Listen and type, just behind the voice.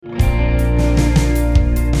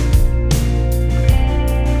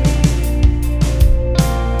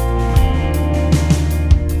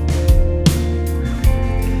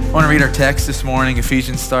to read our text this morning,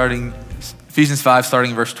 Ephesians 5,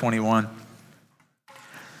 starting in verse 21.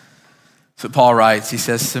 So Paul writes, he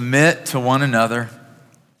says, submit to one another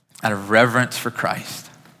out of reverence for Christ.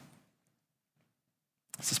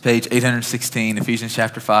 This is page 816, Ephesians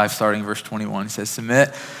chapter 5, starting in verse 21. He says,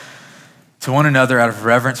 submit to one another out of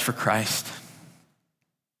reverence for Christ.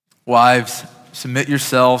 Wives, submit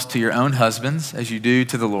yourselves to your own husbands as you do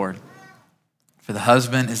to the Lord. For the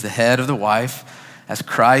husband is the head of the wife, as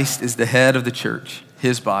Christ is the head of the church,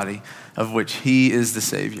 his body, of which he is the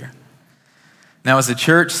Savior. Now, as the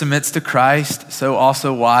church submits to Christ, so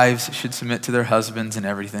also wives should submit to their husbands in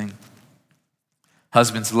everything.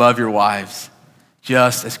 Husbands, love your wives,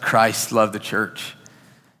 just as Christ loved the church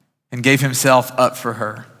and gave himself up for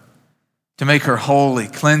her, to make her holy,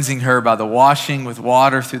 cleansing her by the washing with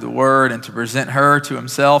water through the word, and to present her to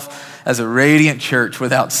himself as a radiant church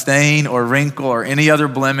without stain or wrinkle or any other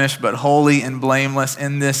blemish, but holy and blameless.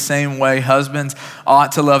 In this same way, husbands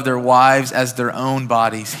ought to love their wives as their own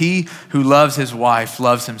bodies. He who loves his wife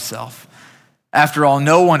loves himself. After all,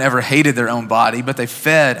 no one ever hated their own body, but they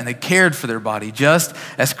fed and they cared for their body, just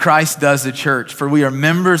as Christ does the church, for we are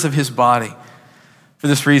members of his body. For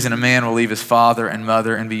this reason, a man will leave his father and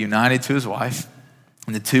mother and be united to his wife,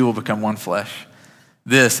 and the two will become one flesh.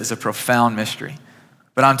 This is a profound mystery,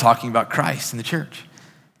 but I'm talking about Christ and the church.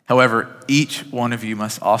 However, each one of you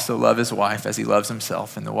must also love his wife as he loves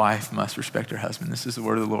himself, and the wife must respect her husband. This is the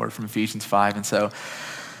word of the Lord from Ephesians 5. And so,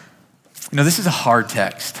 this is a hard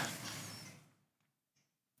text.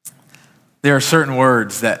 There are certain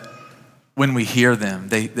words that when we hear them,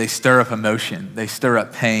 they stir up emotion, they stir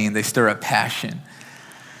up pain, they stir up passion.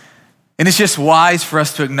 And it's just wise for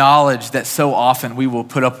us to acknowledge that so often we will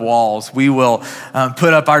put up walls, we will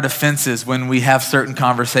put up our defenses when we have certain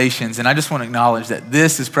conversations. And I just want to acknowledge that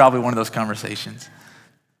this is probably one of those conversations.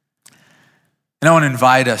 And I want to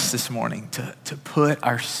invite us this morning to put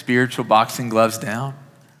our spiritual boxing gloves down.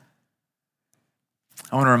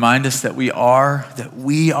 I want to remind us that we are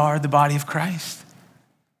the body of Christ.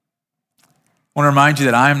 I want to remind you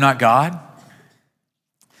that I am not God,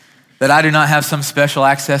 that I do not have some special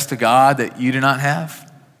access to God that you do not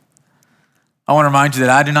have. I want to remind you that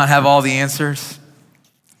I do not have all the answers,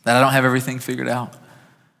 that I don't have everything figured out.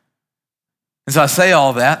 And so I say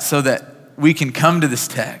all that so that we can come to this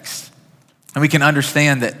text and we can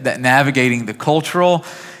understand that navigating the cultural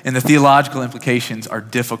and the theological implications are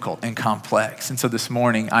difficult and complex. And so this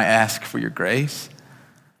morning, I ask for your grace.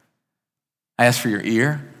 I ask for your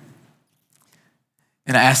ear.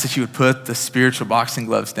 And I ask that you would put the spiritual boxing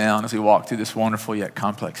gloves down as we walk through this wonderful yet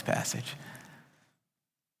complex passage.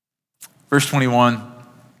 Verse 21,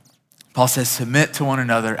 Paul says, submit to one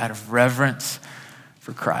another out of reverence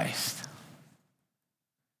for Christ.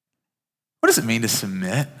 What does it mean to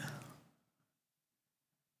submit?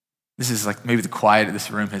 This is like maybe the quiet this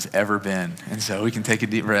room has ever been. And so we can take a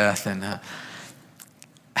deep breath. And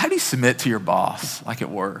how do you submit to your boss, like at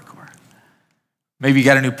work? Or maybe you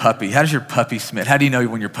got a new puppy. How does your puppy submit? How do you know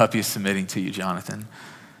when your puppy is submitting to you, Jonathan?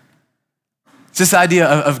 It's this idea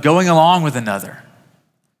of going along with another,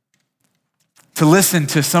 to listen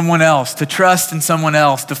to someone else, to trust in someone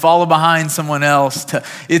else, to follow behind someone else.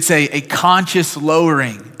 It's a conscious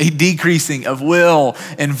lowering, a decreasing of will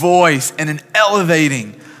and voice, and an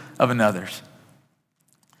elevating of another's.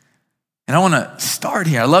 And I want to start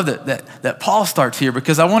here. I love that Paul starts here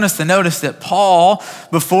because I want us to notice that Paul,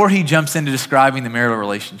 before he jumps into describing the marital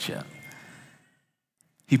relationship,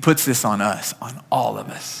 he puts this on us, on all of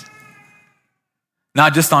us.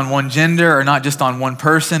 Not just on one gender or not just on one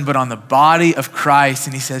person, but on the body of Christ.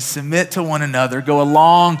 And he says, submit to one another, go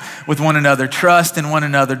along with one another, trust in one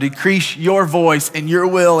another, decrease your voice and your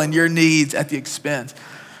will and your needs at the expense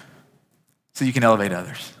so you can elevate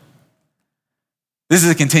others. This is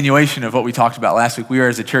a continuation of what we talked about last week. We are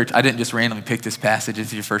as a church, I didn't just randomly pick this passage. This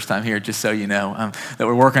is your first time here, just so you know, that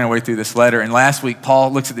we're working our way through this letter. And last week, Paul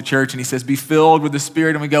looks at the church and he says, be filled with the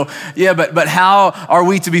Spirit. And we go, yeah, but how are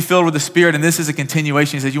we to be filled with the Spirit? And this is a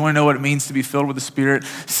continuation. He says, you want to know what it means to be filled with the Spirit?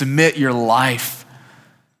 Submit your life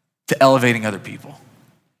to elevating other people.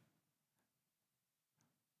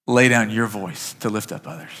 Lay down your voice to lift up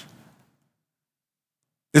others.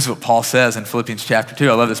 This is what Paul says in Philippians chapter 2.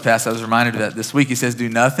 I love this passage. I was reminded of that this week. He says, do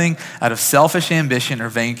nothing out of selfish ambition or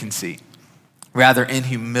vain conceit. Rather, in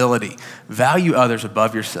humility, value others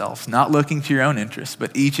above yourselves, not looking to your own interests,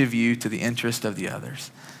 but each of you to the interest of the others.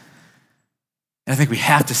 And I think we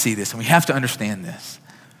have to see this and we have to understand this.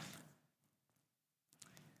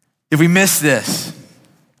 If we miss this,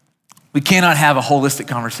 we cannot have a holistic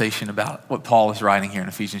conversation about what Paul is writing here in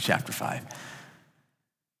Ephesians chapter 5.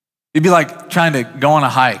 It'd be like trying to go on a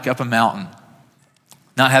hike up a mountain.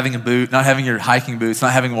 not having a boot, not having your hiking boots,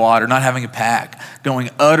 not having water, not having a pack, going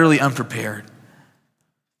utterly unprepared.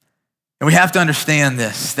 And we have to understand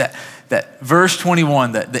this, that verse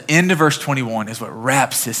 21, the end of verse 21 is what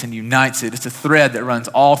wraps this and unites it. It's a thread that runs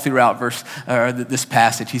all throughout this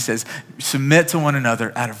passage. He says, submit to one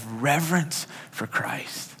another out of reverence for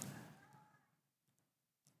Christ.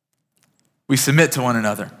 We submit to one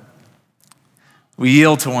another. We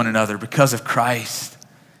yield to one another because of Christ.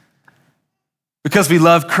 Because we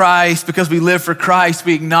love Christ, because we live for Christ,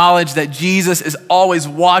 we acknowledge that Jesus is always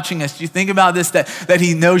watching us. Do you think about this, that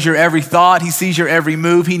he knows your every thought, he sees your every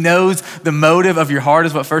move, he knows the motive of your heart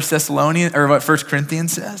is what 1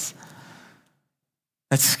 Corinthians says?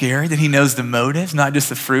 That's scary, that he knows the motives, not just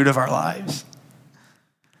the fruit of our lives.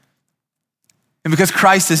 And because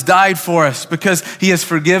Christ has died for us, because he has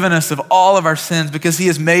forgiven us of all of our sins, because he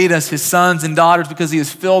has made us his sons and daughters, because he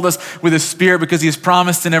has filled us with his Spirit, because he has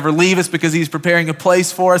promised to never leave us, because he's preparing a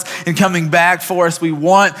place for us and coming back for us, we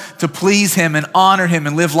want to please him and honor him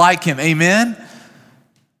and live like him. Amen?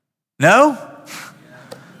 No?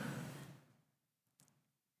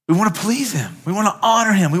 We want to please him. We want to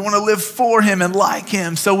honor him. We want to live for him and like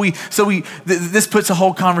him. So this puts a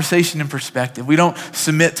whole conversation in perspective. We don't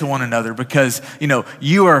submit to one another because,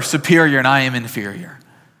 you are superior and I am inferior.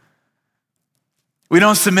 We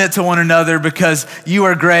don't submit to one another because you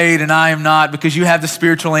are great and I am not, because you have the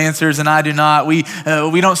spiritual answers and I do not. We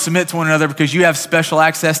don't submit to one another because you have special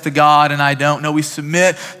access to God and I don't. No, we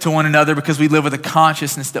submit to one another because we live with a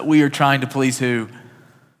consciousness that we are trying to please who?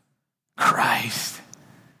 Christ.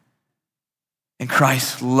 And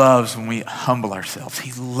Christ loves when we humble ourselves.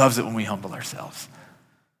 He loves it when we humble ourselves.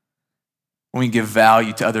 When we give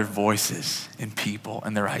value to other voices and people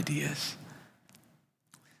and their ideas.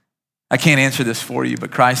 I can't answer this for you, but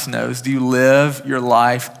Christ knows. Do you live your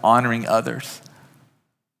life honoring others?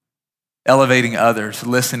 Elevating others,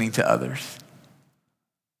 listening to others?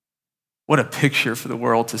 What a picture for the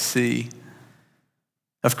world to see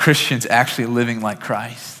of Christians actually living like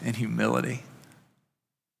Christ in humility,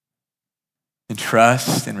 in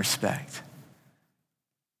trust and respect.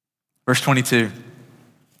 Verse 22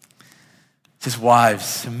 says, wives,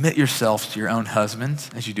 submit yourselves to your own husbands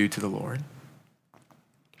as you do to the Lord.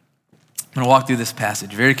 I'm going to walk through this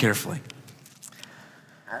passage very carefully.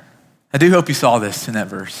 I do hope you saw this in that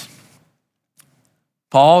verse.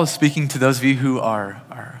 Paul is speaking to those of you who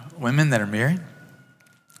are women that are married.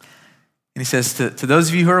 And he says to those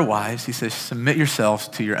of you who are wives, he says, submit yourselves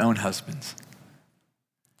to your own husbands.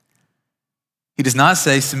 He does not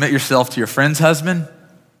say submit yourself to your friend's husband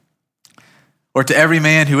or to every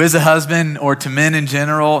man who is a husband or to men in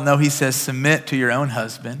general. No, he says submit to your own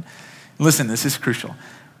husband. Listen, this is crucial.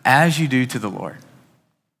 As you do to the Lord.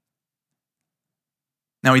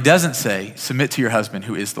 Now, he doesn't say submit to your husband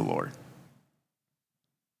who is the Lord.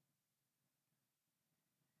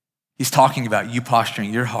 He's talking about you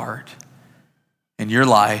posturing your heart and your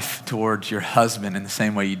life towards your husband in the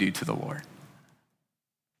same way you do to the Lord.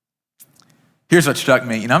 Here's what struck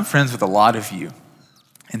me. I'm friends with a lot of you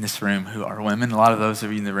in this room who are women, a lot of those of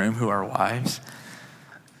you in the room who are wives.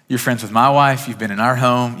 You're friends with my wife. You've been in our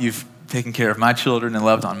home. You've taken care of my children and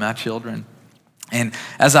loved on my children. And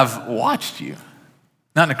as I've watched you,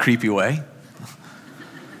 not in a creepy way,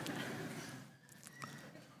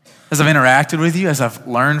 as I've interacted with you, as I've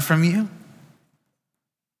learned from you,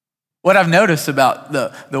 what I've noticed about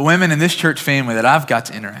the women in this church family that I've got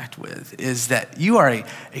to interact with is that you are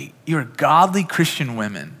you're godly Christian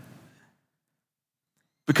women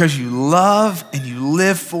because you love and you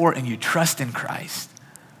live for and you trust in Christ.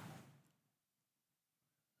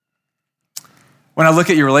 When I look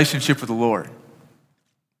at your relationship with the Lord,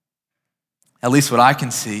 at least what I can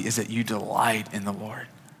see is that you delight in the Lord.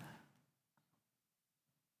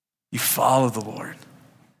 You follow the Lord.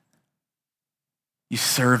 You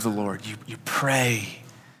serve the Lord, you pray,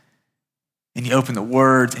 and you open the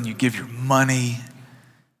words, and you give your money,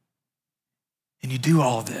 and you do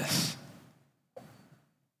all this.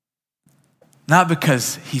 Not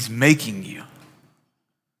because he's making you,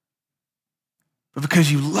 but because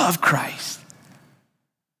you love Christ.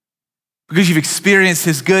 Because you've experienced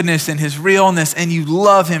his goodness and his realness, and you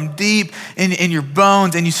love him deep in your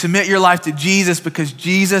bones, and you submit your life to Jesus because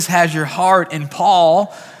Jesus has your heart. And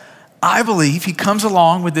Paul, I believe he comes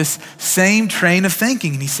along with this same train of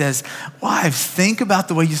thinking, and he says, wives, think about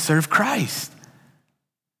the way you serve Christ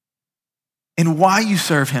and why you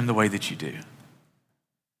serve him the way that you do.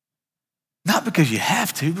 Not because you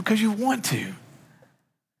have to, because you want to. And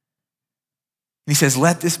he says,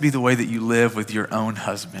 let this be the way that you live with your own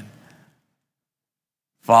husband.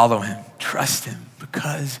 Follow him, trust him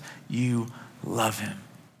because you love him.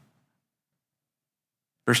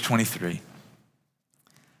 Verse 23.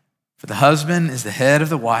 For the husband is the head of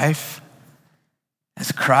the wife,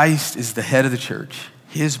 as Christ is the head of the church,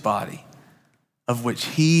 his body, of which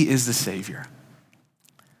he is the Savior.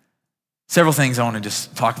 Several things I want to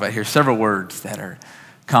just talk about here, several words that are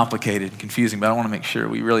complicated and confusing, but I want to make sure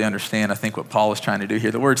we really understand, I think, what Paul is trying to do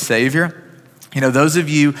here. The word Savior, those of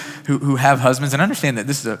you who have husbands, and understand that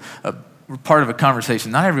this is a part of a conversation.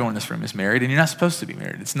 Not everyone in this room is married, and you're not supposed to be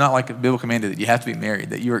married. It's not like a biblical mandate that you have to be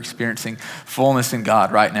married, that you are experiencing fullness in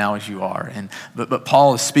God right now as you are. But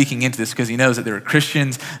Paul is speaking into this because he knows that there are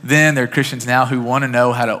Christians then, there are Christians now who want to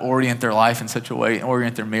know how to orient their life in such a way,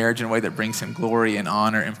 orient their marriage in a way that brings him glory and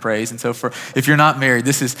honor and praise. And so if you're not married,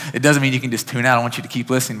 it doesn't mean you can just tune out. I want you to keep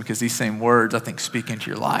listening because these same words, I think, speak into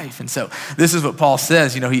your life. And so this is what Paul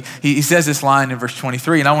says. He says this line in verse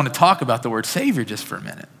 23, and I want to talk about the word Savior just for a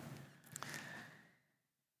minute.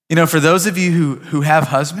 For those of you who have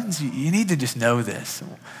husbands, you need to just know this.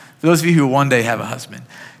 For those of you who one day have a husband,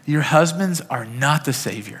 your husbands are not the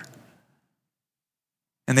Savior.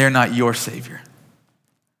 And they're not your Savior.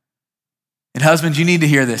 And husbands, you need to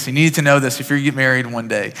hear this. You need to know this if you get married one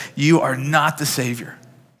day. You are not the Savior.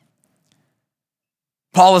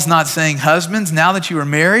 Paul is not saying, husbands, now that you are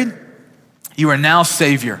married, you are now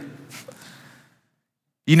Savior.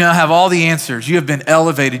 You now have all the answers. You have been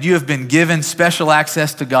elevated. You have been given special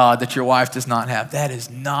access to God that your wife does not have. That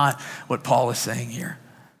is not what Paul is saying here.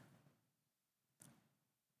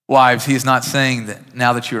 Wives, he is not saying that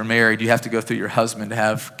now that you are married, you have to go through your husband to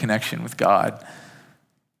have connection with God,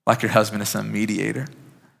 like your husband is some mediator.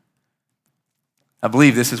 I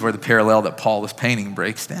believe this is where the parallel that Paul is painting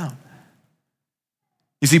breaks down.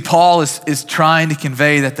 You see, Paul is trying to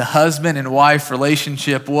convey that the husband and wife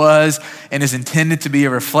relationship was and is intended to be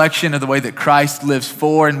a reflection of the way that Christ lives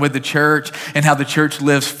for and with the church and how the church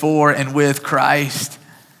lives for and with Christ.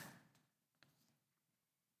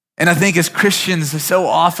 And I think as Christians, so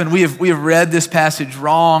often we have read this passage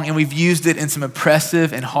wrong and we've used it in some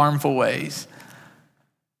oppressive and harmful ways.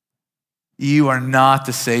 You are not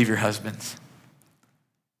the Savior, husbands.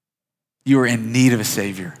 You are in need of a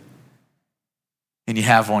Savior. And you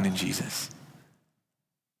have one in Jesus.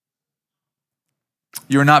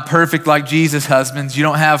 You're not perfect like Jesus, husbands. You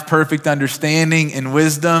don't have perfect understanding and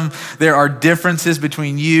wisdom. There are differences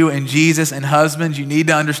between you and Jesus, and husbands, you need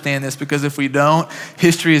to understand this because if we don't,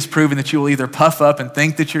 history has proven that you will either puff up and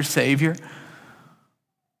think that you're Savior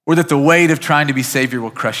or that the weight of trying to be Savior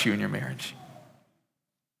will crush you in your marriage.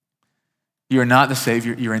 You are not the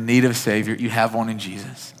Savior. You're in need of a Savior. You have one in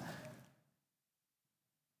Jesus.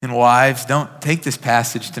 And wives, don't take this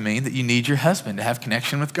passage to mean that you need your husband to have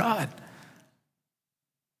connection with God.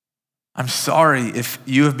 I'm sorry if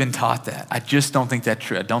you have been taught that. I just don't think that's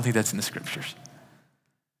true. I don't think that's in the scriptures.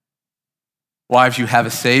 Wives, you have a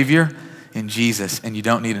Savior in Jesus and you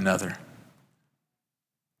don't need another.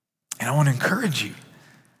 And I want to encourage you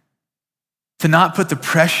to not put the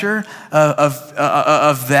pressure of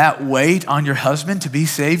that weight on your husband to be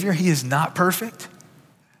Savior. He is not perfect.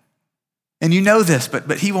 And you know this,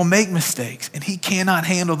 but he will make mistakes and he cannot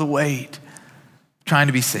handle the weight of trying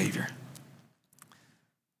to be Savior.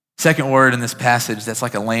 Second word in this passage that's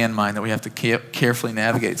like a landmine that we have to carefully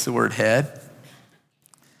navigate is the word head.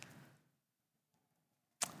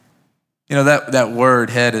 That word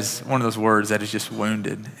head is one of those words that is just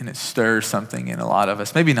wounded and it stirs something in a lot of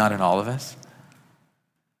us, maybe not in all of us.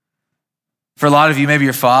 For a lot of you, maybe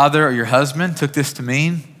your father or your husband took this to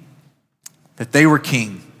mean that they were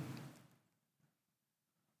king.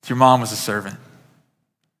 Your mom was a servant.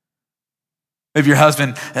 Maybe your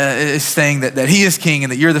husband is saying that he is king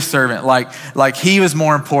and that you're the servant, like he was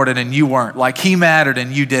more important and you weren't, like he mattered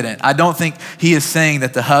and you didn't. I don't think he is saying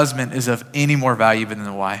that the husband is of any more value than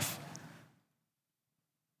the wife.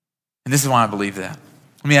 And this is why I believe that.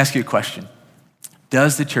 Let me ask you a question.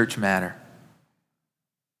 Does the church matter?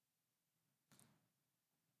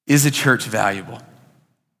 Is the church valuable?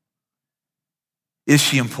 Is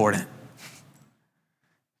she important?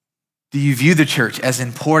 Do you view the church as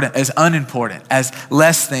important, as unimportant, as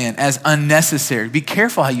less than, as unnecessary? Be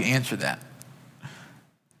careful how you answer that.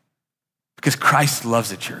 Because Christ loves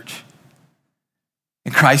the church.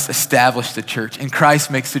 And Christ established the church. And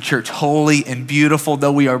Christ makes the church holy and beautiful.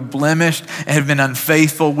 Though we are blemished and have been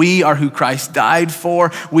unfaithful, we are who Christ died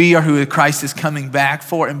for. We are who Christ is coming back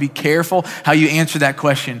for. And be careful how you answer that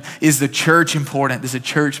question. Is the church important? Does the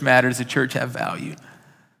church matter? Does the church have value?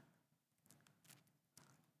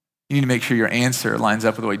 You need to make sure your answer lines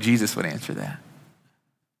up with the way Jesus would answer that.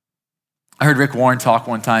 I heard Rick Warren talk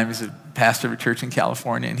one time. He's a pastor of a church in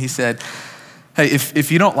California, and he said, hey,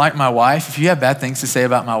 if you don't like my wife, if you have bad things to say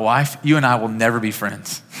about my wife, you and I will never be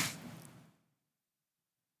friends.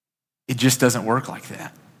 It just doesn't work like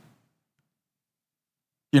that.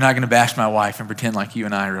 You're not going to bash my wife and pretend like you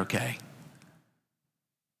and I are okay.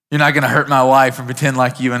 You're not going to hurt my wife and pretend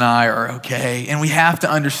like you and I are okay. And we have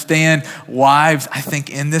to understand wives, I think,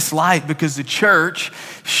 in this light, because the church,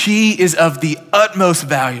 she is of the utmost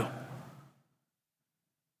value.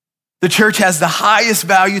 The church has the highest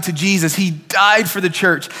value to Jesus. He died for the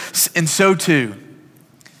church. And so too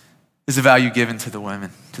is the value given to the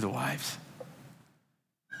women, to the wives.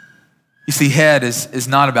 You see, head is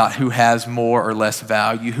not about who has more or less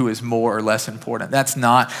value, who is more or less important. That's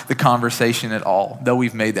not the conversation at all, though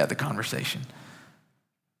we've made that the conversation.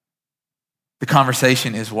 The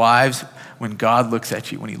conversation is, wives, when God looks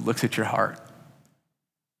at you, when he looks at your heart,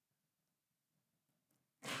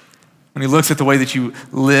 when he looks at the way that you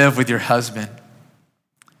live with your husband,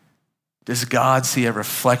 does God see a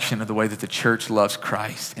reflection of the way that the church loves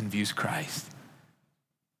Christ and views Christ?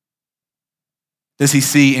 Does he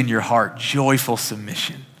see in your heart joyful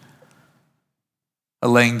submission, a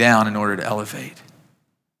laying down in order to elevate?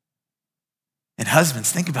 And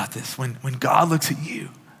husbands, think about this. When God looks at you,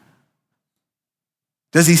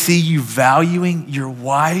 does he see you valuing your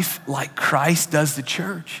wife like Christ does the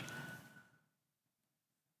church?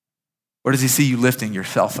 Or does he see you lifting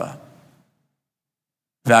yourself up,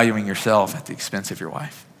 valuing yourself at the expense of your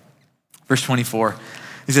wife? Verse 24,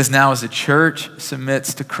 he says, now as the church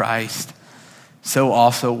submits to Christ, so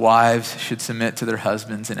also wives should submit to their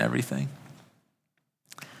husbands in everything.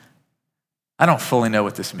 I don't fully know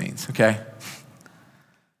what this means, okay?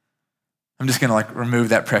 I'm just gonna remove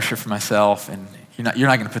that pressure for myself, and you're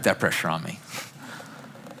not gonna put that pressure on me.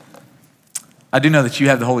 I do know that you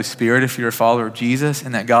have the Holy Spirit if you're a follower of Jesus,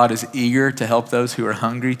 and that God is eager to help those who are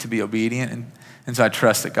hungry to be obedient, and so I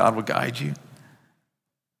trust that God will guide you.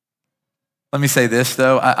 Let me say this,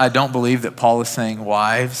 though. I don't believe that Paul is saying,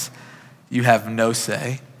 wives, you have no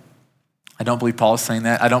say. I don't believe Paul is saying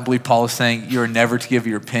that. I don't believe Paul is saying you are never to give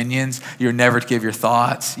your opinions, you're never to give your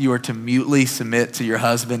thoughts, you are to mutely submit to your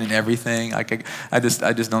husband in everything. I just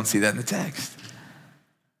don't see that in the text.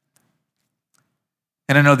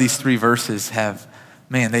 And I know these three verses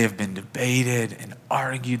they have been debated and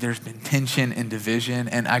argued. There's been tension and division.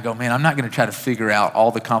 And I go, I'm not going to try to figure out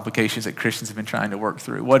all the complications that Christians have been trying to work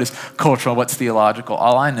through. What is cultural? What's theological?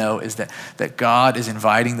 All I know is that God is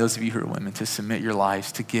inviting those of you who are women to submit your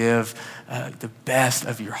lives, to give the best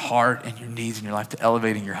of your heart and your needs in your life, to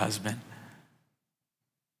elevating your husband.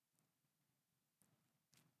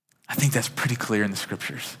 I think that's pretty clear in the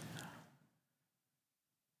scriptures.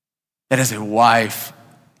 That as a wife,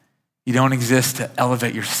 you don't exist to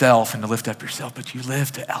elevate yourself and to lift up yourself, but you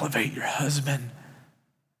live to elevate your husband,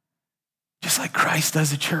 just like Christ does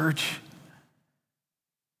the church.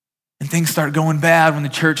 And things start going bad when the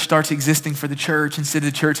church starts existing for the church instead of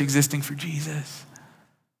the church existing for Jesus.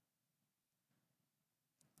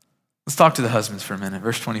 Let's talk to the husbands for a minute.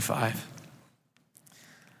 Verse 25.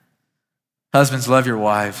 Husbands, love your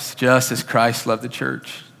wives just as Christ loved the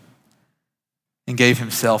church and gave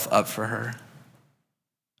himself up for her.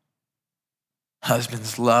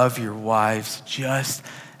 Husbands, love your wives just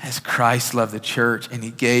as Christ loved the church, and he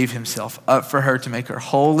gave himself up for her to make her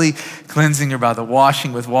holy, cleansing her by the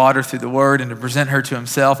washing with water through the word, and to present her to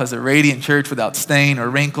himself as a radiant church without stain or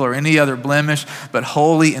wrinkle or any other blemish, but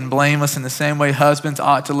holy and blameless. In the same way, husbands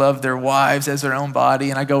ought to love their wives as their own body.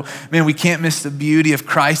 And I go, we can't miss the beauty of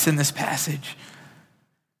Christ in this passage.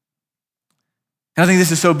 And I think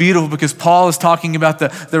this is so beautiful because Paul is talking about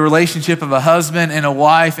the relationship of a husband and a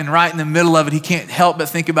wife, and right in the middle of it, he can't help but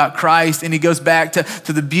think about Christ, and he goes back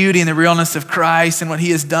to the beauty and the realness of Christ and what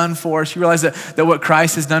he has done for us. You realize that what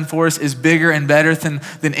Christ has done for us is bigger and better than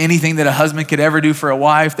anything that a husband could ever do for a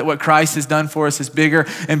wife, that what Christ has done for us is bigger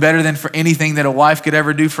and better than for anything that a wife could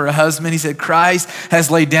ever do for a husband. He said, Christ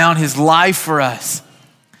has laid down his life for us.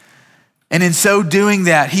 And in so doing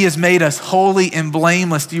that, he has made us holy and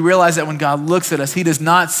blameless. Do you realize that when God looks at us, he does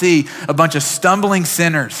not see a bunch of stumbling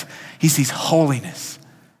sinners. He sees holiness.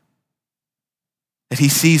 That he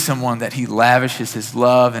sees someone that he lavishes his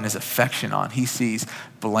love and his affection on. He sees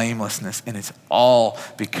blamelessness, and it's all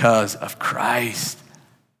because of Christ.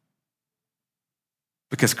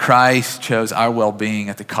 Because Christ chose our well-being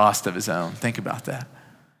at the cost of his own. Think about that.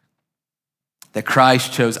 That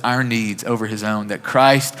Christ chose our needs over his own, that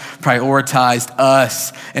Christ prioritized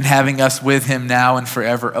us and having us with him now and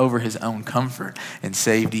forever over his own comfort and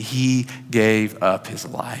safety. He gave up his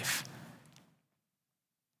life.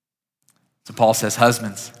 So Paul says,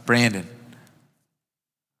 husbands, Brandon,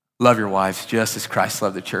 love your wives just as Christ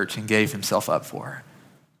loved the church and gave himself up for her.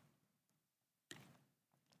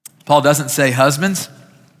 Paul doesn't say husbands.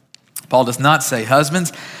 Paul does not say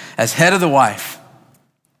husbands as head of the wife.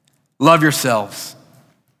 Love yourselves.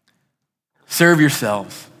 Serve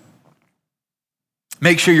yourselves.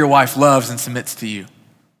 Make sure your wife loves and submits to you.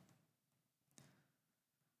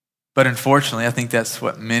 But unfortunately, I think that's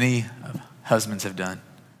what many husbands have done.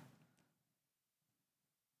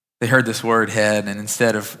 They heard this word head, and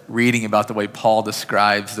instead of reading about the way Paul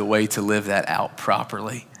describes the way to live that out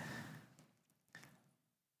properly,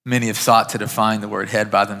 many have sought to define the word head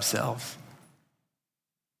by themselves.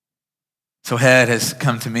 So head has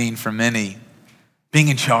come to mean for many being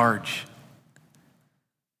in charge,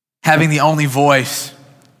 having the only voice.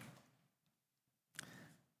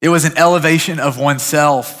 It was an elevation of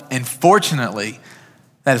oneself, and fortunately,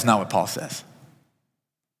 that is not what Paul says.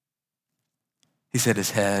 He said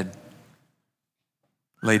his head,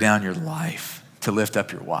 lay down your life to lift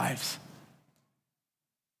up your wives.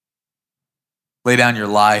 Lay down your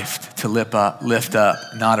life to lift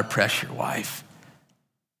up, not oppress your wife.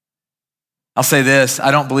 I'll say this,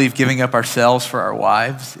 I don't believe giving up ourselves for our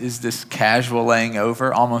wives is this casual laying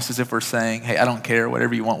over, almost as if we're saying, hey, I don't care,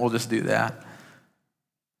 whatever you want, we'll just do that.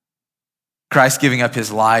 Christ giving up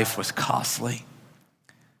his life was costly.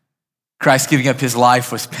 Christ giving up his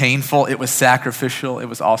life was painful. It was sacrificial. It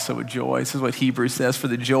was also a joy. This is what Hebrews says. For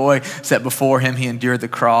the joy set before him, he endured the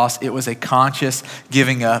cross. It was a conscious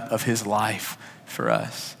giving up of his life for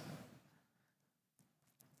us.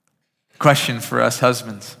 Question for us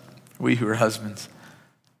husbands, we who are husbands.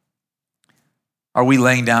 Are we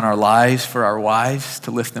laying down our lives for our wives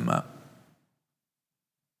to lift them up?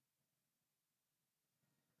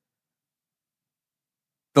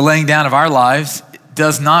 The laying down of our lives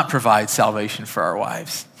does not provide salvation for our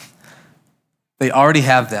wives. They already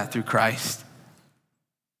have that through Christ.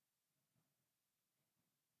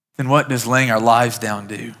 Then what does laying our lives down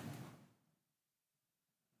do?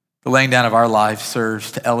 The laying down of our lives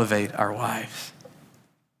serves to elevate our wives,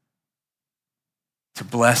 to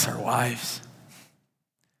bless our wives,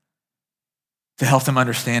 to help them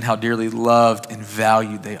understand how dearly loved and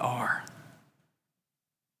valued they are.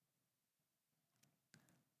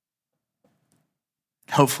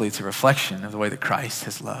 Hopefully it's a reflection of the way that Christ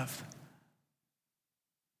has loved.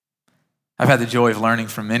 I've had the joy of learning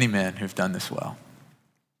from many men who've done this well.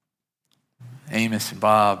 Amos and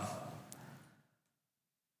Bob,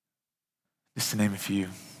 just to name a few.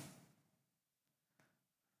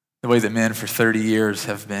 The way that men for 30 years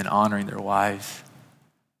have been honoring their wives.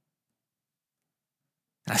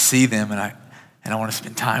 And I see them and I want to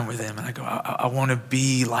spend time with them and I go, I want to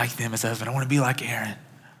be like them as a husband. I want to be like Aaron.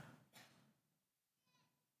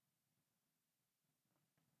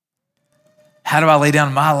 How do I lay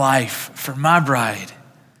down my life for my bride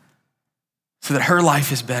so that her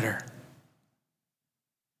life is better?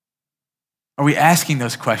 Are we asking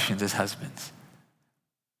those questions as husbands?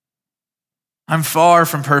 I'm far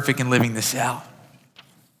from perfect in living this out.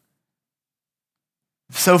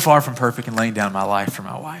 So far from perfect in laying down my life for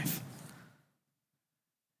my wife.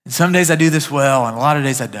 And some days I do this well, and a lot of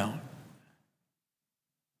days I don't.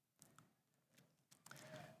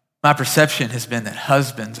 My perception has been that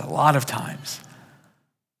husbands, a lot of times,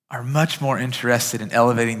 are much more interested in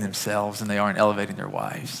elevating themselves than they are in elevating their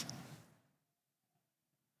wives.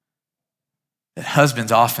 That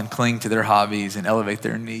husbands often cling to their hobbies and elevate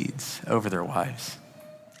their needs over their wives.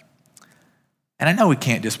 And I know we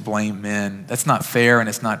can't just blame men. That's not fair and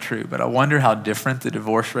it's not true, but I wonder how different the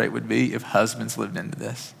divorce rate would be if husbands lived into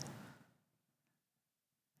this.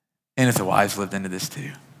 And if the wives lived into this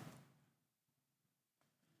too.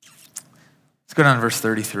 Let's go down to verse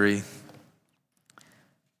 33. It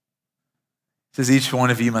says, each one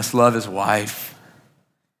of you must love his wife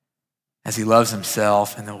as he loves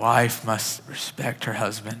himself, and the wife must respect her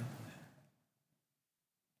husband.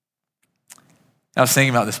 I was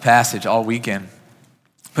thinking about this passage all weekend,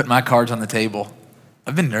 putting my cards on the table.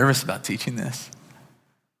 I've been nervous about teaching this.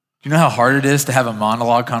 Do you know how hard it is to have a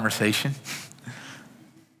monologue conversation?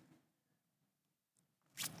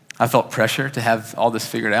 I felt pressure to have all this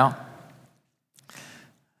figured out.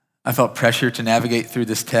 I felt pressure to navigate through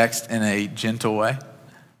this text in a gentle way.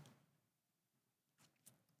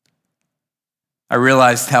 I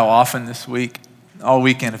realized how often this week, all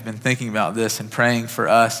weekend, I've been thinking about this and praying for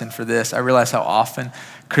us and for this. I realized how often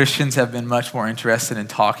Christians have been much more interested in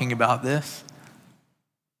talking about this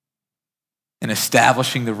and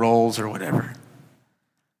establishing the roles or whatever.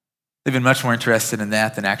 They've been much more interested in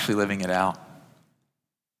that than actually living it out.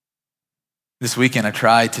 This weekend, I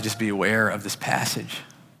tried to just be aware of this passage,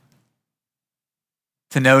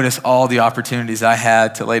 to notice all the opportunities I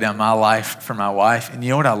had to lay down my life for my wife. And you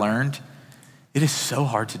know what I learned? It is so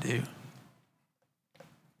hard to do.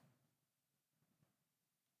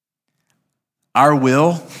 Our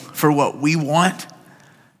will for what we want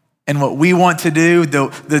and what we want to do,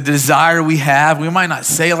 the desire we have, we might not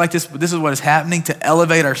say it like this, but this is what is happening, to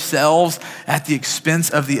elevate ourselves at the expense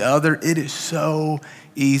of the other. It is so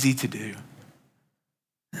easy to do.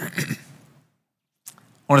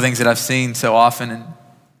 One of the things that I've seen so often, and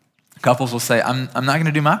couples will say, I'm not going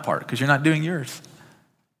to do my part because you're not doing yours.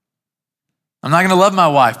 I'm not going to love my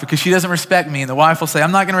wife because she doesn't respect me. And the wife will say,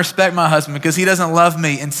 I'm not going to respect my husband because he doesn't love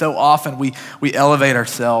me. And so often we elevate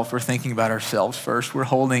ourselves. We're thinking about ourselves first. We're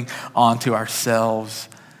holding on to ourselves,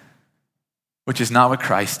 which is not what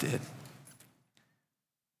Christ did.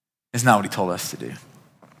 It's not what he told us to do.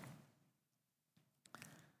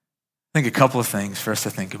 I think a couple of things for us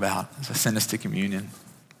to think about as I send us to communion.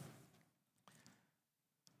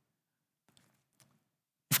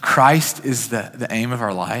 If Christ is the aim of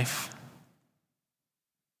our life,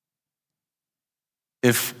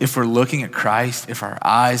 if we're looking at Christ, if our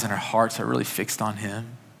eyes and our hearts are really fixed on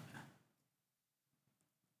him,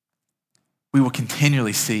 we will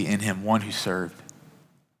continually see in him one who served,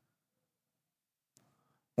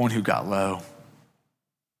 one who got low,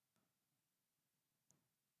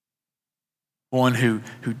 one who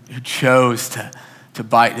chose to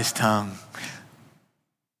bite his tongue,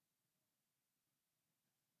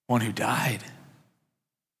 one who died.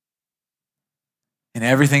 And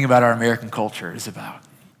everything about our American culture is about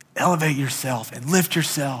elevate yourself and lift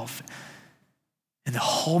yourself. And the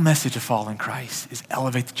whole message of following Christ is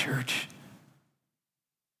elevate the church.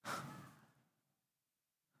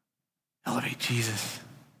 Elevate Jesus.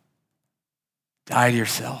 Die to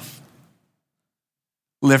yourself.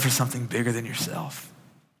 Live for something bigger than yourself.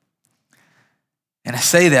 And I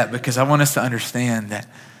say that because I want us to understand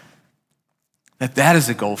that is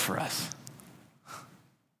a goal for us.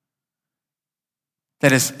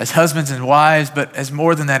 That as husbands and wives, but as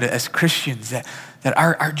more than that, as Christians, that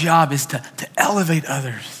our job is to elevate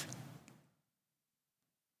others.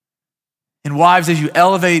 And wives, as you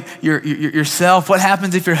elevate yourself, what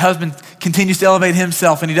happens if your husband continues to elevate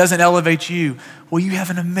himself and he doesn't elevate you? Well, you have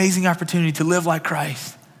an amazing opportunity to live like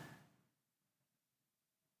Christ.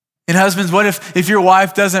 And husbands, what if your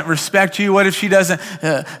wife doesn't respect you? What if she doesn't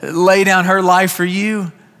lay down her life for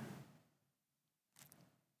you?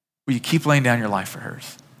 Will you keep laying down your life for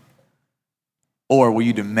hers? Or will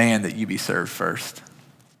you demand that you be served first?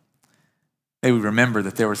 May we remember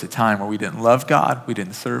that there was a time where we didn't love God, we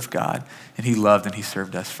didn't serve God, and he loved and he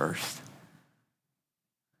served us first.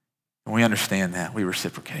 When we understand that, we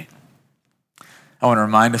reciprocate. I want to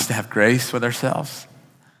remind us to have grace with ourselves.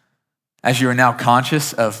 As you are now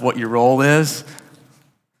conscious of what your role is,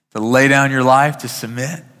 to lay down your life, to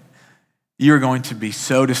submit, you are going to be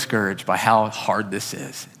so discouraged by how hard this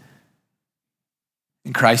is.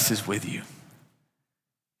 And Christ is with you.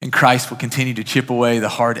 And Christ will continue to chip away the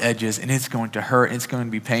hard edges, and it's going to hurt, it's going to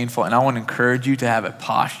be painful. And I want to encourage you to have a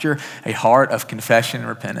posture, a heart of confession and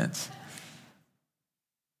repentance.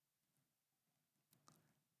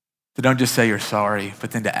 So don't just say you're sorry, but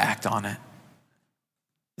then to act on it.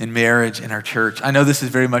 In marriage, in our church. I know this is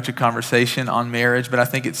very much a conversation on marriage, but I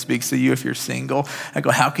think it speaks to you if you're single. I go,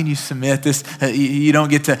 how can you submit this? You don't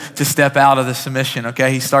get to step out of the submission,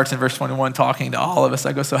 okay? He starts in verse 21 talking to all of us.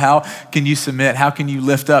 I go, so how can you submit? How can you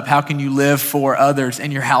lift up? How can you live for others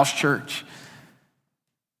in your house church?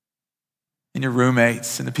 In your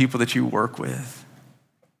roommates and the people that you work with?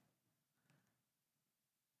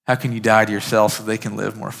 How can you die to yourself so they can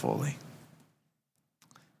live more fully?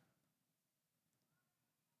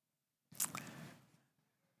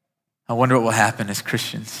 I wonder what will happen as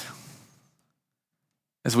Christians,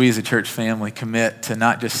 as we as a church family commit to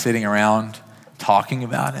not just sitting around talking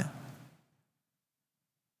about it,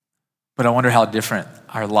 but I wonder how different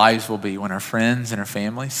our lives will be when our friends and our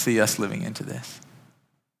family see us living into this.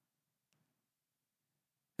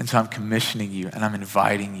 And so I'm commissioning you and I'm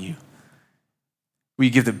inviting you. Will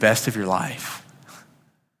you give the best of your life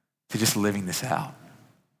to just living this out?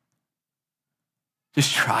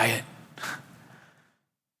 Just try it.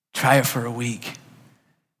 Try it for a week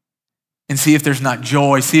and see if there's not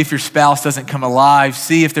joy. See if your spouse doesn't come alive.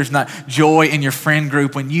 See if there's not joy in your friend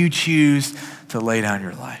group when you choose to lay down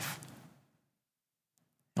your life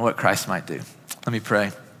and what Christ might do. Let me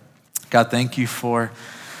pray. God, thank you for,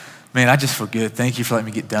 man, I just feel good. Thank you for letting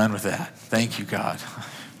me get done with that. Thank you, God.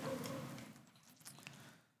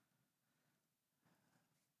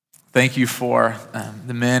 Thank you for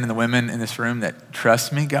the men and the women in this room that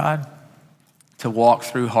trust me, God, to walk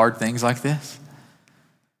through hard things like this.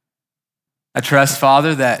 I trust,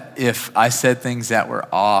 Father, that if I said things that were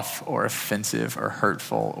off or offensive or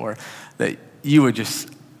hurtful, or that you would just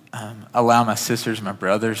allow my sisters and my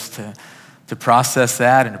brothers to process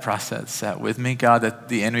that and to process that with me, God, that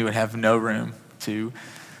the enemy would have no room to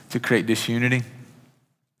to create disunity.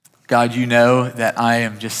 God, you know that I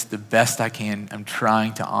am just the best I can. I'm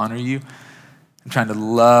trying to honor you. I'm trying to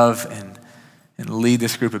love and lead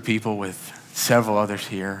this group of people with several others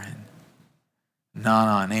here. And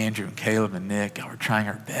Nana and Andrew and Caleb and Nick, God, we're trying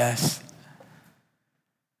our best.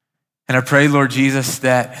 And I pray, Lord Jesus,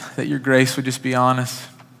 that your grace would just be on us.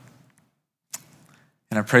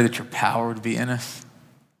 And I pray that your power would be in us.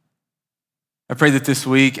 I pray that this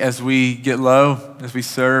week, as we get low, as we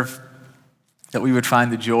serve, that we would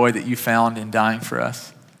find the joy that you found in dying for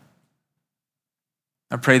us.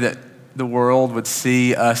 I pray that the world would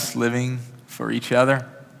see us living for each other,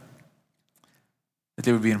 that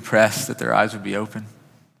they would be impressed, that their eyes would be open.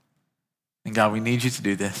 And God, we need you to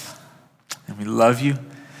do this. And we love you.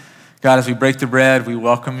 God, as we break the bread, we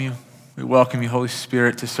welcome you. We welcome you, Holy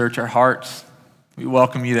Spirit, to search our hearts. We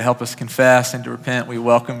welcome you to help us confess and to repent. We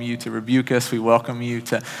welcome you to rebuke us. We welcome you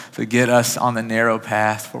to get us on the narrow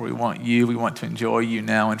path, for we want you. We want to enjoy you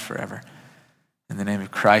now and forever. In the name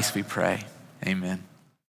of Christ we pray. Amen.